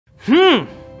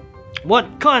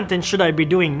What content should I be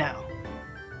doing now?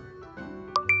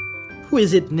 Who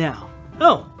is it now?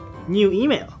 Oh, new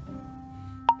email.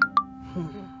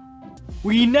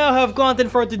 We now have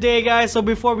content for today, guys, so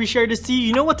before we share this to you,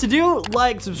 you know what to do?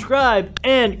 Like, subscribe,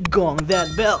 and gong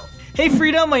that bell. Hey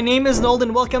Freedom, my name is Nold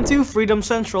and welcome to Freedom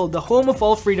Central, the home of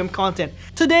all freedom content.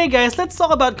 Today guys, let's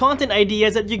talk about content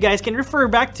ideas that you guys can refer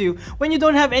back to when you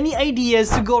don't have any ideas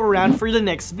to go around for the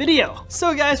next video.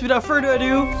 So guys, without further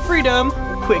ado, Freedom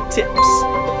Quick Tips.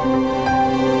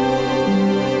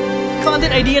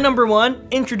 Content idea number 1,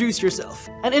 introduce yourself.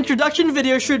 An introduction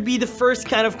video should be the first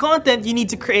kind of content you need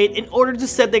to create in order to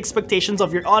set the expectations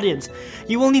of your audience.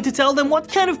 You will need to tell them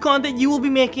what kind of content you will be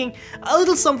making, a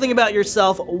little something about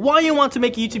yourself, why you want to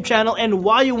make a YouTube channel, and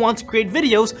why you want to create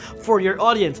videos for your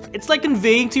audience. It's like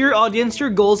conveying to your audience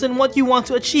your goals and what you want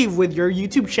to achieve with your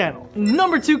YouTube channel.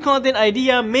 Number 2 content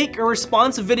idea, make a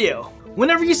response video.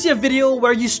 Whenever you see a video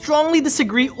where you strongly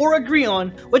disagree or agree on,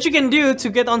 what you can do to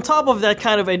get on top of that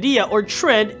kind of idea or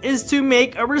trend is to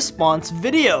make a response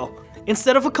video.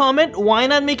 Instead of a comment, why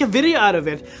not make a video out of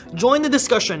it? Join the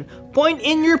discussion. Point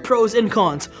in your pros and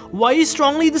cons, why you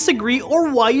strongly disagree or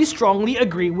why you strongly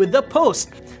agree with the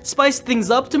post. Spice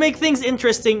things up to make things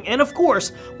interesting, and of course,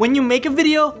 when you make a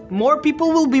video, more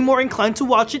people will be more inclined to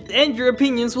watch it and your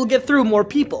opinions will get through more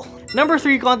people. Number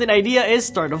 3 content idea is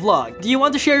start a vlog. Do you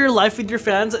want to share your life with your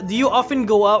fans? Do you often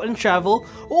go out and travel?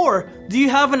 Or do you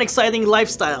have an exciting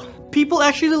lifestyle? People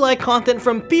actually like content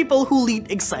from people who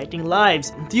lead exciting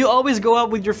lives. Do you always go out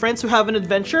with your friends who have an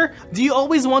adventure? Do you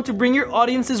always want to bring your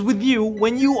audiences with you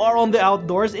when you are on the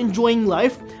outdoors enjoying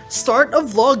life? Start a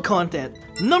vlog content.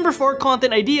 Number 4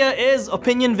 content idea is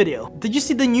opinion video. Did you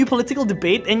see the new political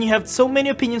debate and you have so many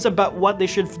opinions about what they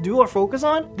should do or focus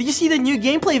on? Did you see the new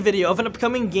gameplay video of an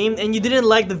upcoming game and you didn't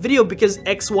like the video because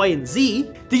X, Y, and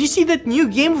Z? Did you see that new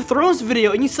Game of Thrones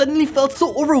video and you suddenly felt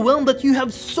so overwhelmed that you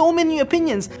have so many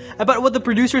opinions about what the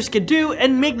producers could do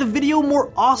and make the video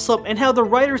more awesome and how the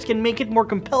writers can make it more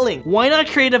compelling? Why not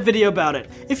create a video about it?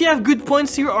 If you have good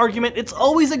points to your argument, it's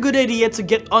always a good idea to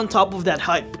get on top of that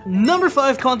hype. Number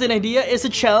 5 content idea is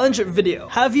a challenge video.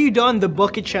 Have you done the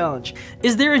bucket challenge?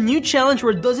 Is there a new challenge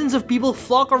where dozens of people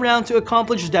flock around to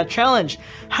accomplish that challenge?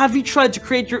 Have you tried to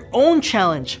create your own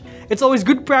challenge? It's always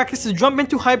good practice to jump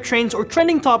into hype trains or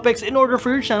trending topics in order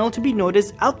for your channel to be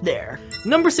noticed out there.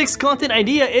 Number 6 content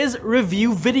idea is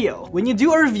review video. When you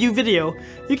do a review video,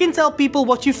 you can tell people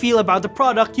what you feel about the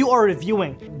product you are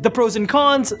reviewing, the pros and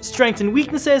cons, strengths and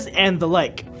weaknesses, and the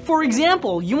like. For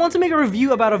example, you want to make a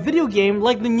review about a video game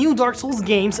like the new Dark Souls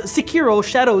games Sekiro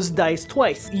Shadows Dies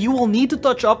Twice. You will need to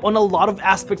touch up on a lot of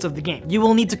aspects of the game. You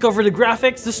will need to cover the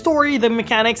graphics, the story, the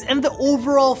mechanics, and the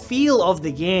overall feel of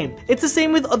the game. It's the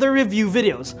same with other review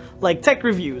videos, like tech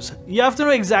reviews. You have to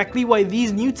know exactly why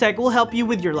these new tech will help you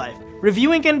with your life.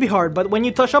 Reviewing can be hard, but when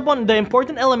you touch up on the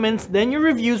important elements, then your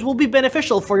reviews will be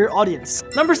beneficial for your audience.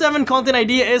 Number 7 content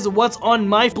idea is what's on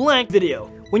my blank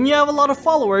video. When you have a lot of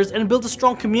followers and build a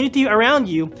strong community around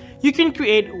you, you can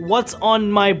create what's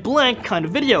on my blank kind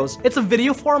of videos. It's a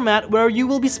video format where you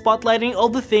will be spotlighting all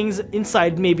the things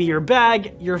inside maybe your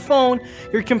bag, your phone,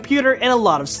 your computer, and a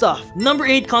lot of stuff. Number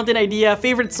 8 content idea,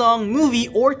 favorite song, movie,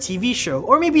 or TV show,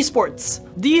 or maybe sports.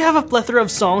 Do you have a plethora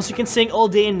of songs you can sing all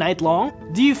day and night long?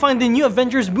 Do you find the new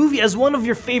Avengers movie as one of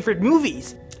your favorite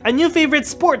movies? A new favorite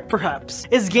sport, perhaps?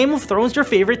 Is Game of Thrones your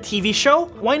favorite TV show?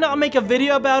 Why not make a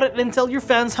video about it and tell your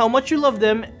fans how much you love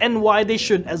them and why they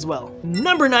should as well?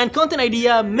 Number 9 content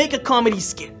idea, make a comedy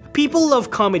skit. People love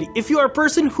comedy. If you are a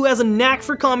person who has a knack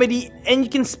for comedy and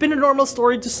you can spin a normal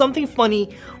story to something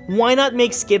funny, why not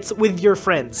make skits with your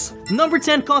friends? Number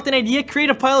 10 content idea,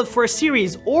 create a pilot for a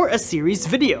series or a series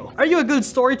video. Are you a good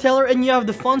storyteller and you have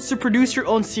the funds to produce your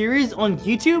own series on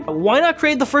YouTube? Why not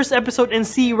create the first episode and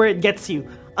see where it gets you?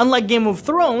 Unlike Game of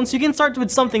Thrones, you can start with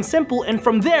something simple and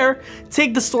from there,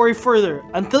 take the story further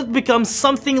until it becomes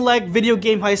something like Video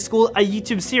Game High School, a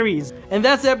YouTube series. And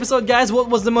that's the episode, guys. What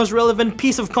was the most relevant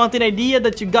piece of content idea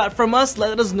that you got from us?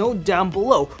 Let us know down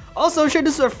below. Also, share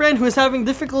this with a friend who is having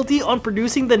difficulty on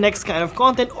producing the next kind of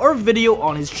content or video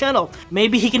on his channel.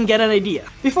 Maybe he can get an idea.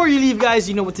 Before you leave, guys,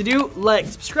 you know what to do. Like,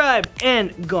 subscribe,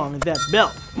 and gong that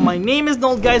bell. My name is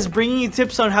Nold, guys, bringing you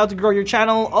tips on how to grow your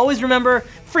channel. Always remember,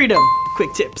 freedom,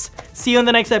 quick tips. See you in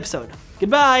the next episode.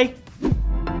 Goodbye!